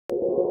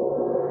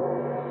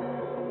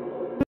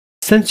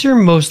Since you're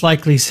most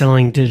likely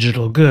selling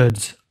digital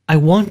goods, I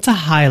want to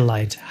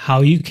highlight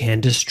how you can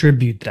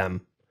distribute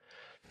them.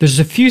 There's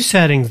a few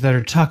settings that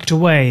are tucked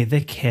away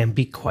that can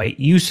be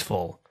quite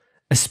useful,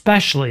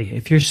 especially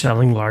if you're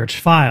selling large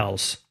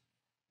files.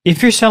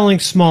 If you're selling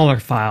smaller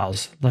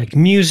files like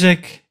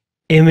music,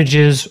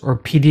 images, or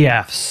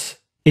PDFs,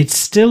 it's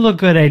still a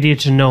good idea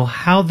to know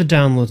how the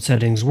download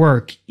settings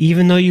work,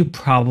 even though you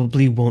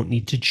probably won't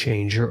need to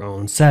change your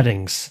own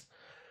settings.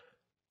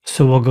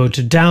 So we'll go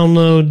to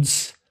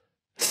Downloads,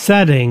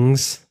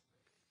 Settings,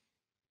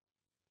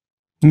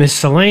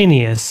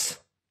 Miscellaneous,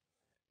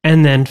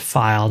 and then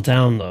File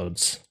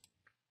Downloads.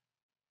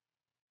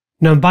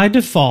 Now by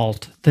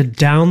default, the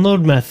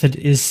download method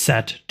is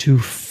set to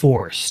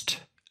forced.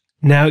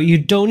 Now you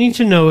don't need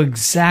to know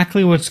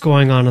exactly what's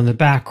going on in the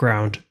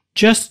background,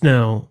 just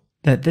know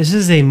that this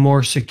is a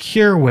more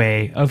secure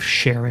way of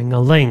sharing a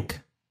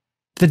link.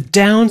 The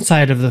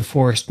downside of the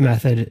forced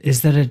method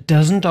is that it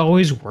doesn't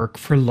always work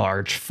for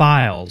large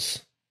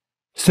files.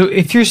 So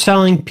if you're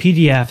selling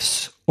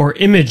PDFs or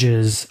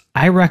images,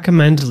 I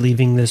recommend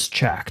leaving this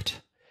checked.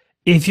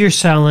 If you're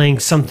selling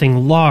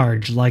something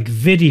large like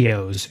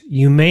videos,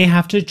 you may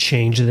have to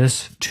change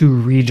this to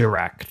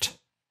redirect.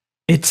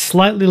 It's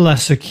slightly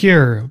less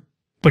secure,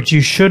 but you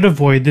should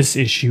avoid this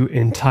issue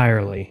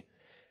entirely.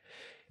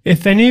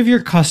 If any of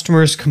your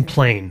customers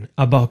complain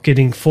about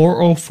getting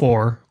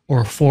 404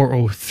 or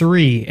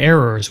 403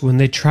 errors when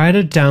they try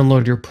to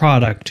download your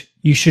product,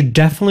 you should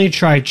definitely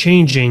try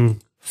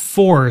changing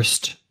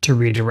forced to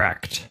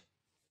redirect.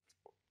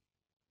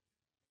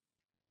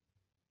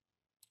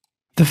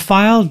 The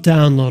file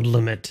download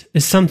limit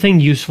is something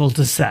useful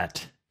to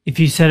set. If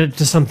you set it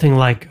to something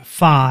like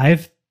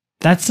 5,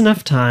 that's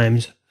enough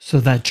times so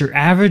that your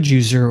average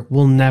user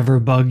will never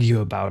bug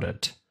you about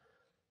it.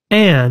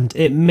 And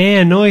it may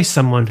annoy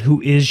someone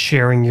who is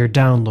sharing your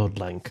download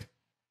link.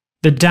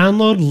 The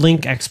download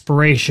link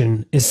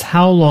expiration is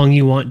how long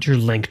you want your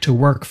link to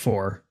work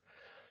for.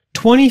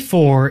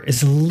 24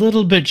 is a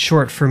little bit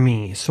short for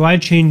me, so I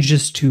changed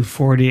this to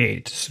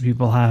 48 so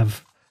people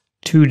have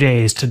 2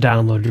 days to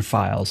download your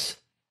files.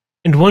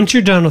 And once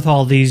you're done with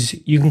all these,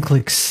 you can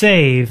click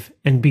Save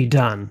and be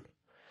done.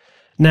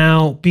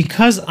 Now,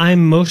 because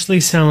I'm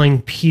mostly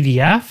selling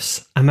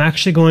PDFs, I'm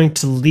actually going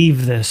to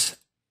leave this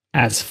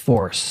as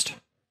forced.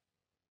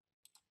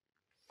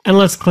 And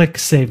let's click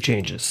Save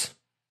Changes.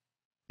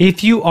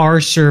 If you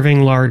are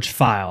serving large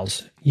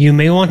files, you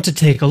may want to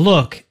take a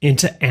look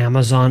into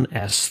Amazon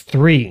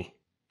S3.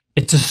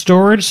 It's a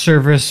storage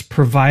service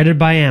provided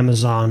by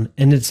Amazon,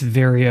 and it's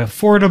very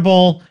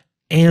affordable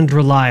and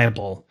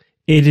reliable.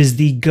 It is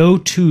the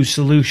go-to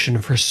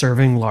solution for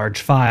serving large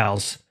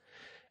files.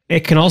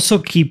 It can also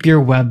keep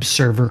your web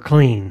server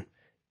clean.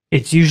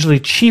 It's usually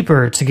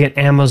cheaper to get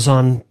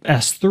Amazon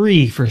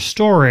S3 for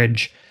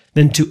storage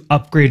than to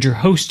upgrade your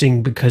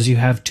hosting because you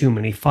have too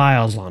many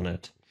files on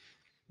it.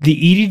 The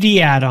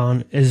EDD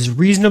add-on is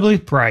reasonably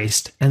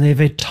priced, and they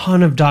have a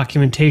ton of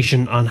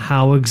documentation on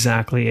how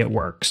exactly it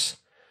works.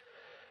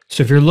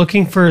 So if you're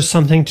looking for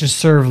something to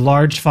serve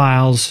large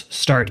files,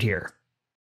 start here.